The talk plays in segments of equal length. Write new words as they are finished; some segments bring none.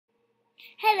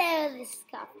Hello, this is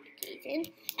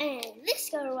Keaton, and this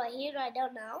girl right here, I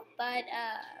don't know, but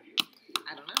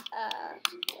I don't know.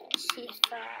 she's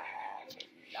from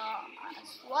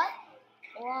what?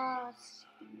 Lost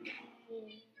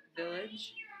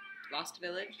Village? Lost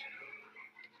Village?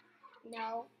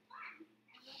 No.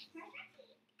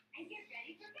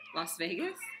 Las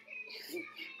Vegas?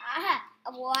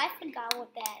 Well, I forgot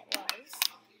what that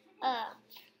was.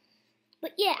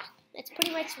 But yeah, that's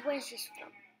pretty much where she's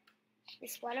from.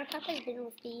 This buttercup has been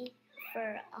with me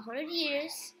for 100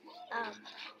 years,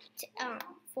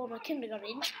 for my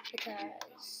kindergarten,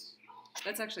 because...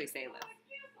 That's actually Sailor.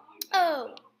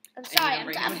 Oh, I'm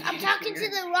sorry. I'm talking to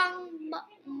the wrong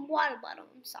water bottle.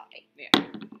 I'm sorry. Yeah.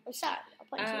 I'm sorry. I'll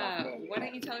put you off there. Why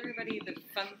don't you tell everybody the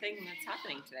fun thing that's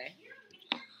happening today?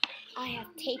 I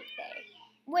have tape day.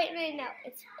 Wait, no.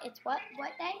 It's what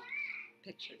day?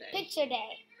 Picture day. Picture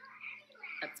day.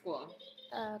 At school.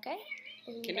 Okay.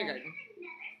 And, Kindergarten.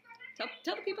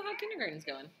 Tell the people how kindergarten's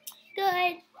going.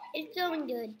 Good. It's going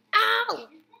good. Ow!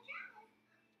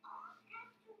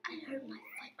 I hurt my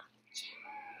foot on the chair.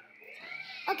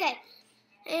 Okay.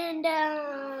 And,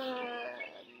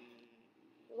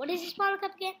 what is this bottle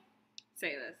cup again?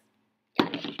 Say this.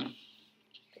 Got it.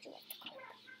 Put your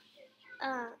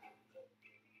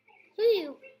who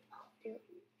you?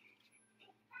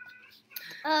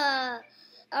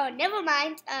 Oh, never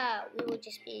mind. We were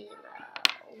just being,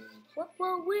 what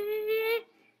were we?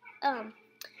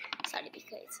 Sorry,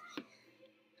 because.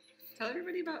 Tell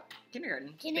everybody about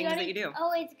kindergarten. Kindergarten? Things that you do.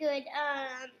 Oh, it's good.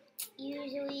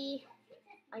 Usually,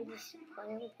 I just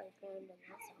play on the playground, and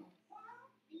that's all.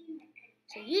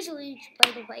 So usually, you just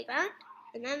play on the playground,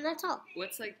 and then that's all.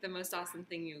 What's like the most awesome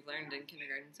thing you've learned in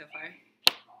kindergarten so far?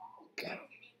 Go.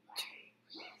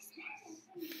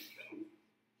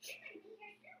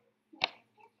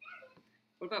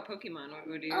 What about Pokemon? What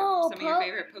would some of your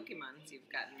favorite Pokemons you've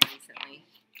gotten recently?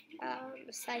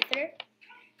 Scyther.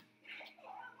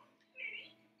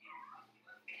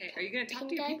 Okay, are you gonna talk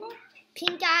to your people?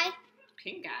 Pink eye.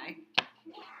 Pink eye.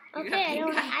 Okay, I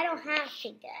don't have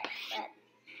pink eye,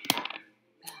 but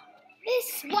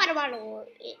this water bottle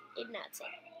it not say.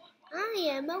 I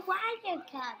am a water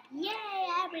cup. Yay!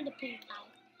 I'm in the pink eye.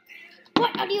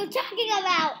 What are you talking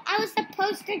about? I was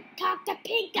supposed to talk to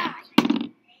pink eye.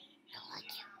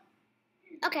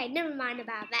 Okay, never mind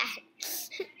about that.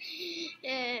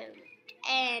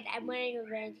 And I'm wearing a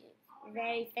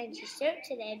very fancy shirt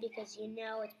today because you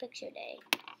know it's picture day.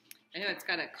 I know it's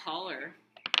got a collar,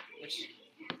 which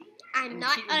I'm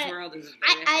not. World is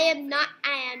I am not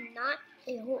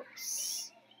a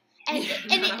horse. And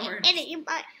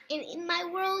in my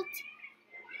world,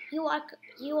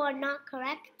 you are not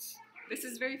correct. This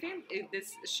is very fancy.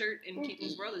 This shirt in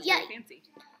Keaton's world is very fancy.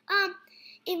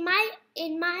 In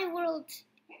my world,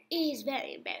 it is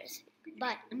very embarrassing.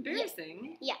 But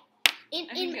embarrassing. Yeah.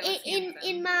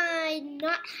 In my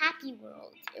not happy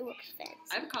world, it looks fancy.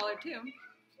 I have a collar too.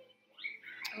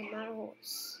 I'm not a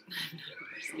horse. I'm not a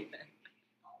horse either.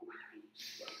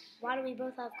 Why do we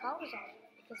both have collars on?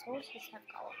 Because horses have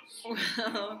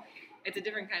collars. Well, it's a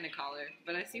different kind of collar,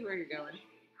 but I see where you're going.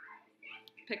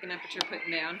 Picking up what you're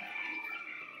putting down.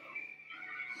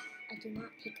 I do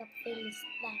not pick up things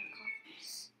that are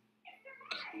collars.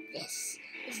 And this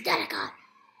is not a collar.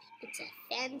 It's a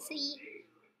fancy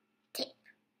tape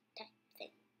type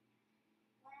thing.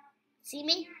 See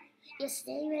me? You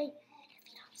stay right. If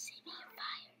you don't see me, you're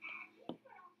fired.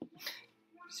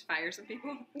 Just fire some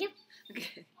people? Yep.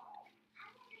 Okay.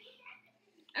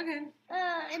 Okay.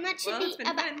 And that should be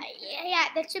about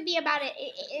that should be about it.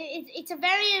 It's a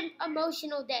very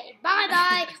emotional day. Bye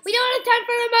bye. We don't have time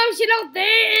for emotional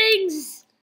things.